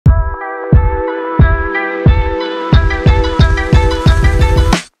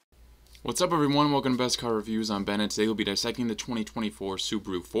What's up everyone, welcome to Best Car Reviews. I'm Ben and today we'll be dissecting the 2024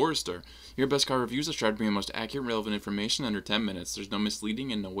 Subaru Forester. Here at Best Car Reviews, I try to bring the most accurate and relevant information under 10 minutes. There's no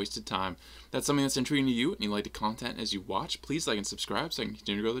misleading and no wasted time. If that's something that's intriguing to you and you like the content as you watch, please like and subscribe so I can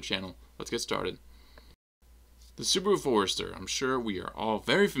continue to grow the channel. Let's get started. The Subaru Forester, I'm sure we are all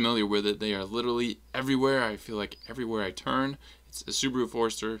very familiar with it. They are literally everywhere. I feel like everywhere I turn, it's a Subaru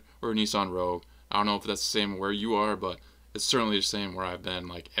Forester or a Nissan Rogue. I don't know if that's the same where you are, but it's certainly the same where I've been,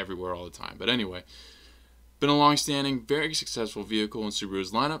 like everywhere all the time. But anyway, been a long-standing, very successful vehicle in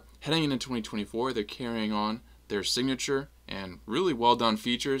Subaru's lineup. Heading into 2024, they're carrying on their signature and really well-done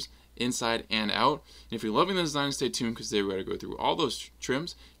features inside and out. And if you're loving the design, stay tuned because they're going to go through all those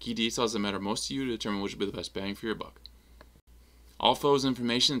trims, key details that matter most to you to determine which will be the best bang for your buck. All photos and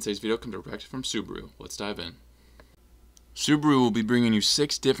information in today's video come direct from Subaru. Let's dive in. Subaru will be bringing you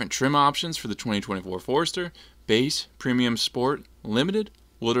 6 different trim options for the 2024 Forester: Base, Premium Sport, Limited,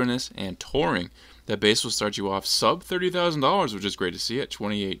 Wilderness, and Touring. That base will start you off sub $30,000, which is great to see, at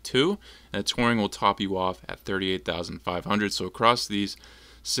 $28,200, and Touring will top you off at $38,500. So across these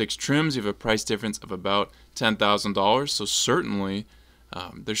 6 trims, you have a price difference of about $10,000. So certainly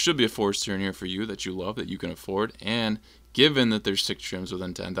there should be a Forester in here for you that you love, that you can afford, and given that there's 6 trims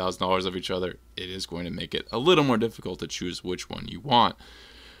within $10,000 of each other, it is going to make it a little more difficult to choose which one you want.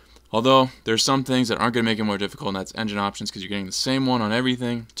 Although, there's some things that aren't going to make it more difficult, and that's engine options, because you're getting the same one on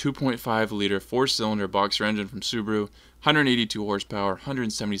everything. 2.5 liter 4-cylinder boxer engine from Subaru, 182 horsepower,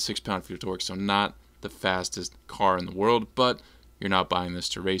 176 pound-feet of torque, so not the fastest car in the world, but you're not buying this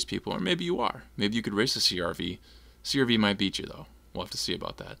to race people, or maybe you are. Maybe you could race a CRV. CRV might beat you, though. We'll have to see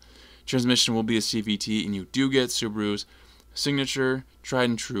about that. Transmission will be a CVT, and you do get Subaru's signature, tried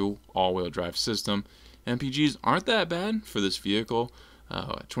and true all-wheel drive system. MPGs aren't that bad for this vehicle.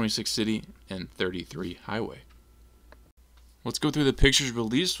 26 city and 33 highway. Let's go through the pictures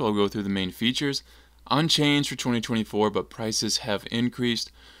released while we go through the main features. Unchanged for 2024, but prices have increased.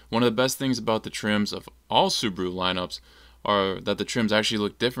 One of the best things about the trims of all Subaru lineups are that the trims actually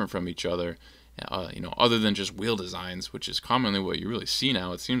look different from each other, other than just wheel designs, which is commonly what you really see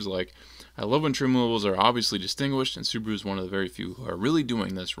now, it seems like. I love when trim levels are obviously distinguished, and Subaru is one of the very few who are really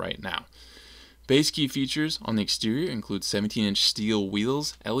doing this right now. Base key features on the exterior include 17-inch steel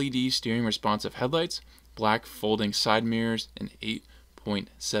wheels, LED steering responsive headlights, black folding side mirrors, and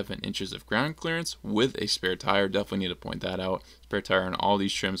 8.7 inches of ground clearance with a spare tire. Definitely need to point that out. Spare tire on all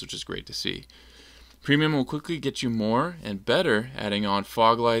these trims, which is great to see. Premium will quickly get you more and better, adding on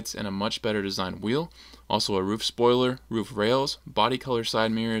fog lights and a much better designed wheel. Also a roof spoiler, roof rails, body color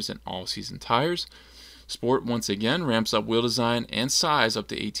side mirrors, and all-season tires. Sport once again ramps up wheel design and size up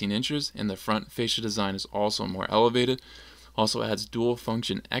to 18 inches, and the front fascia design is also more elevated. Also adds dual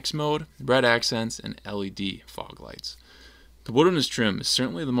function X mode, red accents, and LED fog lights. The Wilderness trim is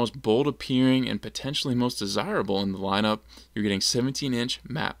certainly the most bold appearing and potentially most desirable in the lineup. You're getting 17-inch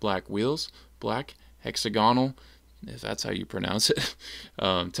matte black wheels, black hexagonal, if that's how you pronounce it,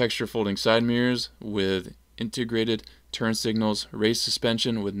 texture folding side mirrors with integrated turn signals, race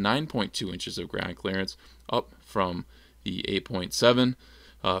suspension with 9.2 inches of ground clearance, up from the 8.7,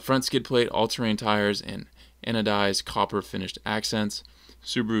 front skid plate, all-terrain tires, and anodized copper finished accents.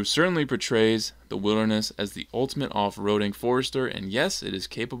 Subaru certainly portrays the Wilderness as the ultimate off-roading Forester, and yes, it is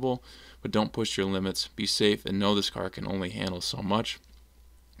capable, but don't push your limits. Be safe and know this car can only handle so much.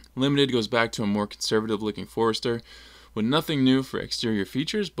 Limited goes back to a more conservative-looking Forester with nothing new for exterior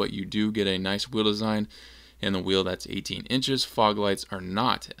features, but you do get a nice wheel design and the wheel that's 18 inches. Fog lights are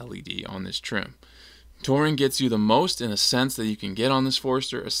not LED on this trim. Touring gets you the most in a sense that you can get on this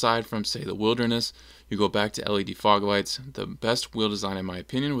Forester, aside from, say, the Wilderness. You go back to LED fog lights, the best wheel design in my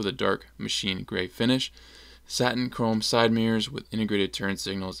opinion, with a dark machine gray finish. Satin chrome side mirrors with integrated turn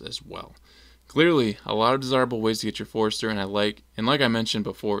signals as well. Clearly, a lot of desirable ways to get your Forester, and like I mentioned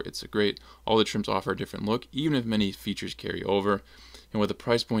before, it's a great, all the trims offer a different look, even if many features carry over. And with the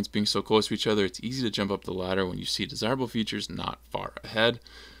price points being so close to each other, it's easy to jump up the ladder when you see desirable features not far ahead.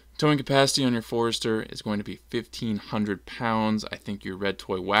 Towing capacity on your Forester is going to be 1,500 pounds. I think your red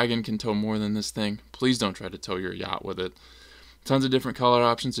toy wagon can tow more than this thing. Please don't try to tow your yacht with it. Tons of different color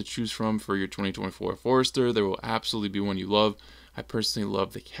options to choose from for your 2024 Forester. There will absolutely be one you love. I personally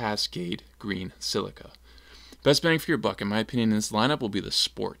love the Cascade Green Silica. Best bang for your buck, in my opinion, in this lineup will be the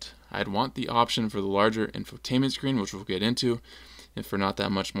Sport. I'd want the option for the larger infotainment screen, which we'll get into. And for not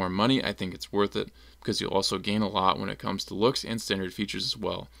that much more money, I think it's worth it because you'll also gain a lot when it comes to looks and standard features as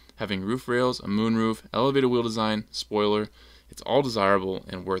well. Having roof rails, a moonroof, elevated wheel design, spoiler, it's all desirable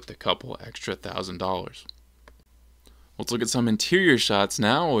and worth a couple extra $1,000. Let's look at some interior shots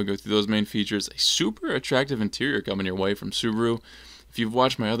now. We'll go through those main features. A super attractive interior coming your way from Subaru. If you've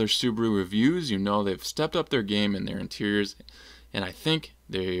watched my other Subaru reviews, you know they've stepped up their game in their interiors, and I think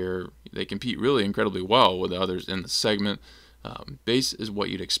they compete really incredibly well with others in the segment. Base is what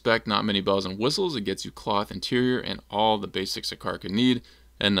you'd expect, not many bells and whistles. It gets you cloth interior and all the basics a car could need,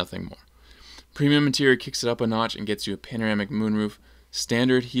 and nothing more. Premium interior kicks it up a notch and gets you a panoramic moonroof,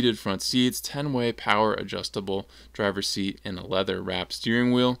 standard heated front seats, 10-way power adjustable driver's seat, and a leather wrapped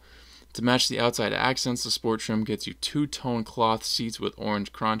steering wheel. To match the outside accents, the sport trim gets you two-tone cloth seats with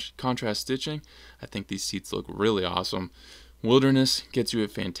orange contrast stitching. I think these seats look really awesome. Wilderness gets you a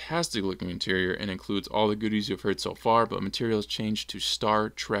fantastic looking interior and includes all the goodies you've heard so far, but materials changed to Star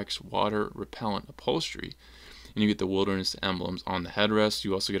Trek's water repellent upholstery. And you get the Wilderness emblems on the headrest.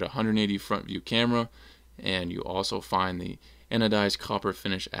 You also get a 180 front view camera, and you also find the anodized copper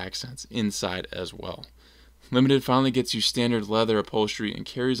finish accents inside as well. Limited finally gets you standard leather upholstery and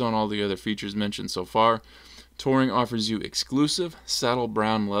carries on all the other features mentioned so far. Touring offers you exclusive saddle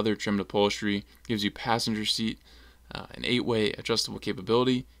brown leather trimmed upholstery, gives you passenger seat, an 8-way adjustable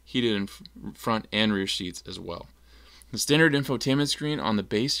capability, heated in front and rear seats as well. The standard infotainment screen on the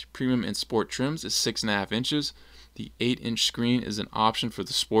base, premium, and sport trims is 6.5 inches. The 8-inch screen is an option for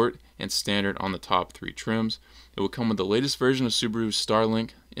the sport and standard on the top 3 trims. It will come with the latest version of Subaru's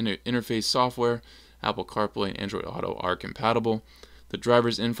Starlink interface software. Apple CarPlay and Android Auto are compatible. The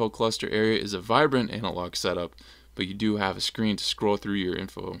driver's info cluster area is a vibrant analog setup, but you do have a screen to scroll through your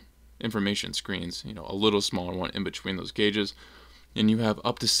information screens, a little smaller one in between those gauges, and you have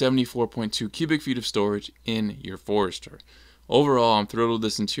up to 74.2 cubic feet of storage in your Forester. Overall, I'm thrilled with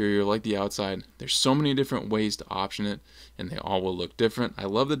this interior. Like the outside, there's so many different ways to option it, and they all will look different. I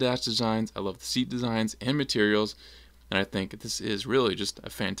love the dash designs, I love the seat designs and materials, and I think this is really just a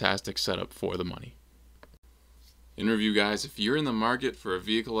fantastic setup for the money. In review, guys, if you're in the market for a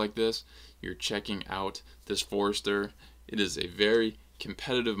vehicle like this, you're checking out this Forester. It is a very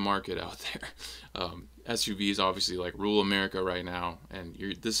competitive market out there. SUVs obviously rule America right now, and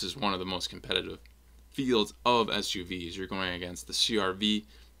this is one of the most competitive fields of SUVs. You're going against the CR-V,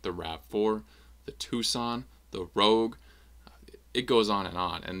 the RAV4, the Tucson, the Rogue. It goes on,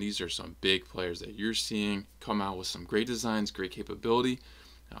 and these are some big players that you're seeing come out with some great designs, great capability.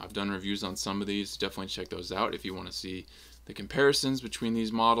 I've done reviews on some of these. Definitely check those out if you want to see the comparisons between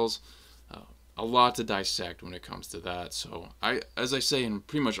these models. A lot to dissect when it comes to that. So as I say in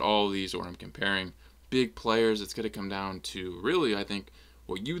pretty much all of these where I'm comparing big players, it's going to come down to really, I think,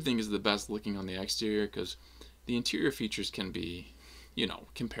 what you think is the best looking on the exterior, because the interior features can be,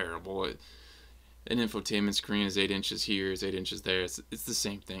 comparable. An infotainment screen is 8 inches here, is 8 inches there. It's the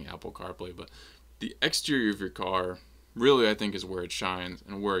same thing, Apple CarPlay, but the exterior of your car really, I think, is where it shines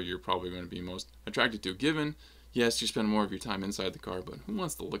and where you're probably going to be most attracted to, given, yes, you spend more of your time inside the car, but who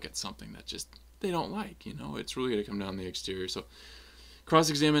wants to look at something that just they don't like? It's really going to come down to the exterior. So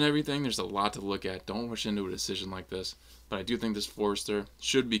cross-examine everything. There's a lot to look at. Don't rush into a decision like this, but I do think this Forester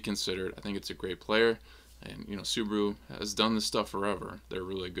should be considered. I think it's a great player, and Subaru has done this stuff forever. They're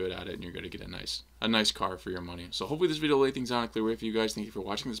really good at it, and you're going to get a nice car for your money. So hopefully this video laid things out in a clear way for you guys. Thank you for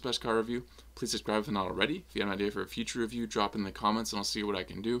watching this best car review. Please subscribe if you're not already. If you have an idea for a future review, drop in the comments and I'll see what I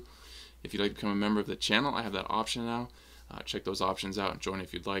can do. If you'd like to become a member of the channel, I have that option now. Check those options out and join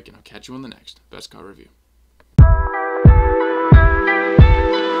if you'd like, and I'll catch you in the next best car review.